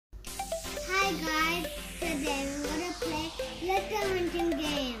Today we're gonna play letter hunting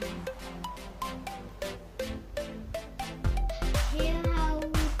game. Here how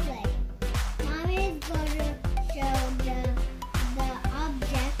we play. Mommy is gonna show the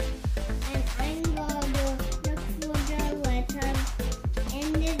object, and I'm gonna look for the letter in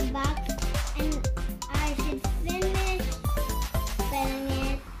this box, and I should finish spelling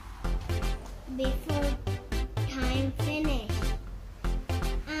it before time finish.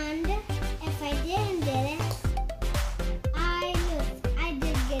 And if I didn't get it, I lose. I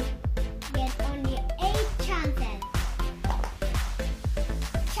did get only 8 chances.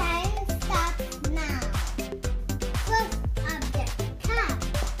 Time starts now. First object, cat.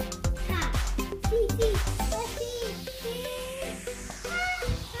 Cat. See, see, see, see.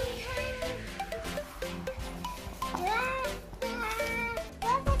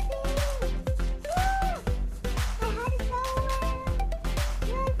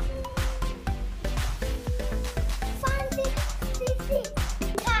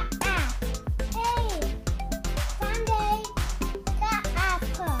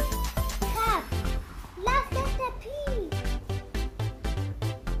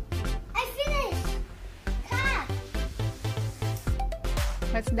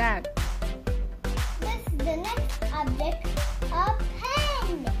 What's that? This is the next object, a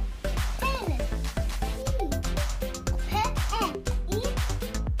pen. Pen. P. Pen. E.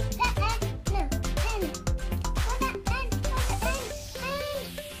 Pen. No. Pen. What's that pen? What's the pen? Pen.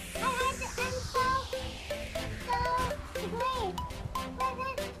 I had the pen so great. Where's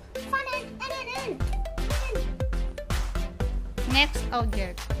it? Fun and Pen. Next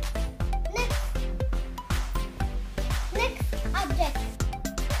object. Next object.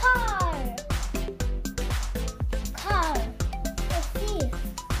 Car. Car. Let's see.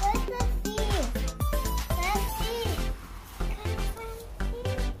 Where's the thief? Let's see. Can't find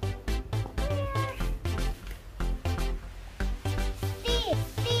thief. Where?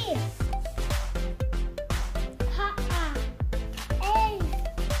 Thief. Car. A.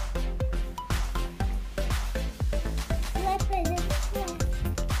 Let's play this one.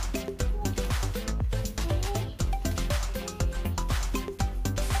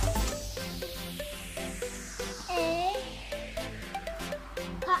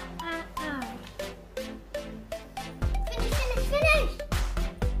 Finish.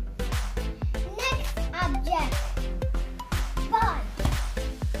 Next object. Ball.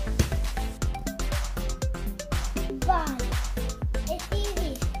 Ball. It's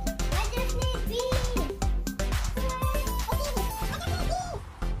easy. I just need bees.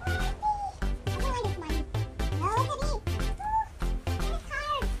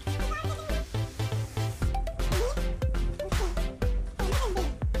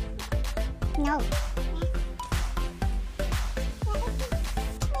 No.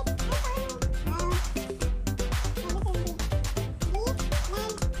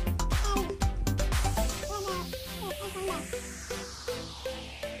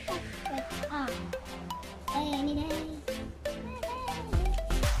 Any day.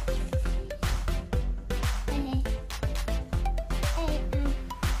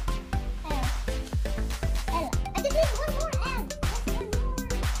 I just need one more L.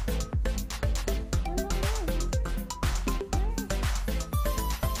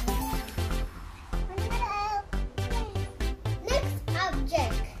 Next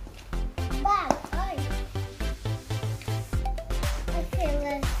object. Bag. Okay,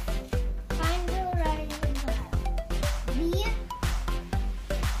 let's find the right bag. B.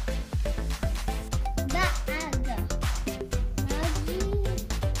 Bag. Now G.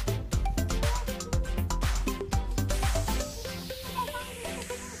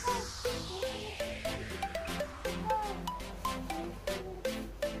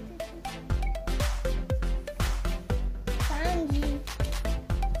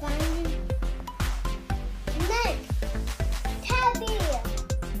 Next, tabby.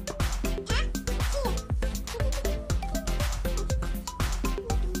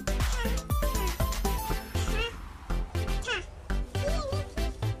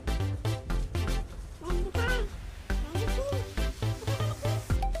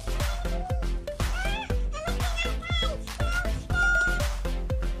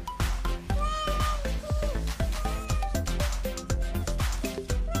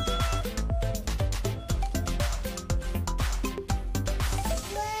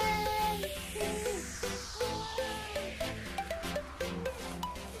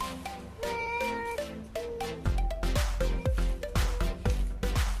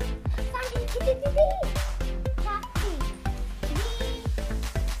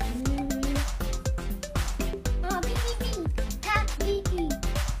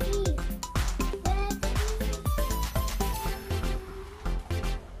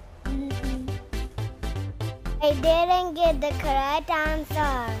 I didn't get the correct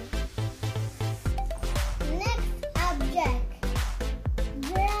answer. Next object.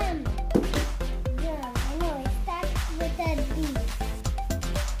 Drum. Drum. I know it starts with a D.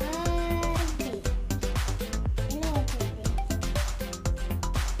 D. I know what it is.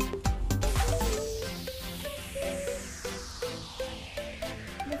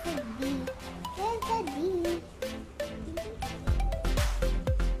 This is D. Here's the D.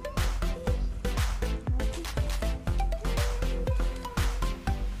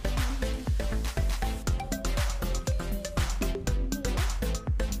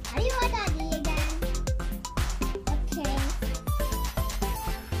 Are you what are you again? Okay.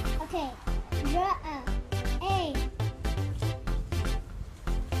 Okay. Draw a.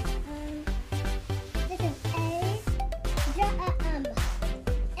 This is A. Draw a M.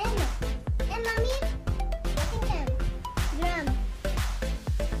 M, mommy. What is M? Drum.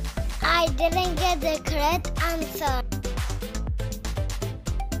 I didn't get the correct answer.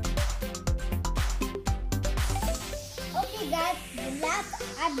 Okay, guys, the last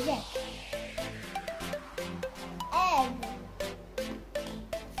object. Egg.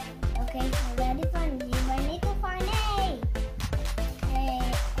 Okay, ready for me? I need to find A.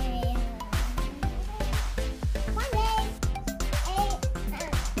 Find A.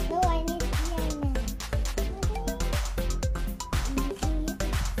 No, I need to find A.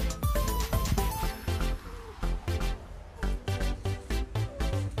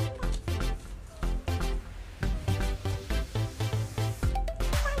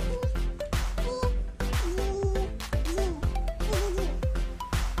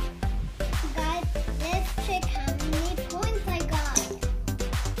 Guys, let's check how many points I got.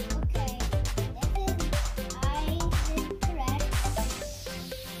 Okay, this is I did correct.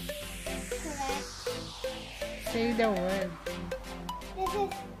 Correct. Say the word. This is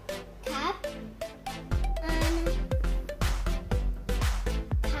cap and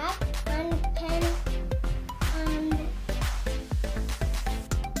pen and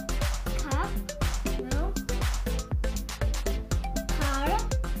cup. No. Car.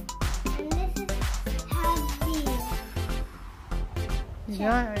 And this is heavy.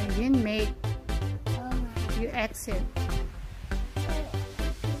 You didn't make. Oh my. You exit.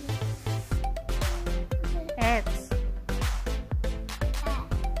 X.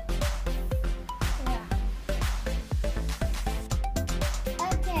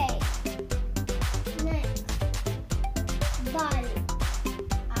 Okay. Next. Ball.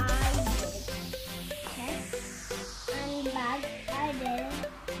 I did. Check. And bag. I did.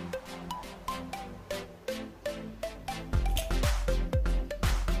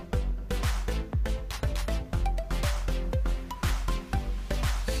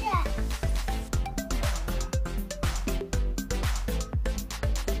 Check.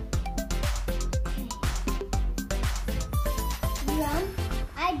 Drum,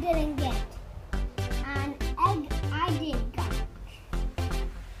 I didn't get. An egg, I did got.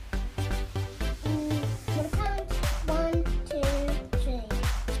 We'll count 1, 2, 3.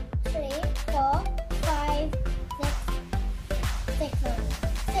 3, 4, 5, 6. 6 only.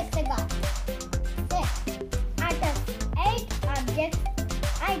 6 I got. 6. Out of 8 objects,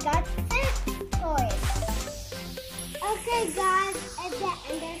 I got 6 toys. Okay guys, at the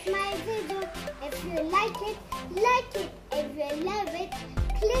end of my video, if you like it, like it. If you love it,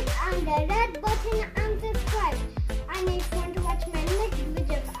 click on the red button and subscribe. And if you want to watch my next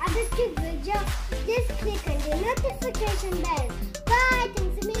video of Additri video, just click on the notification bell.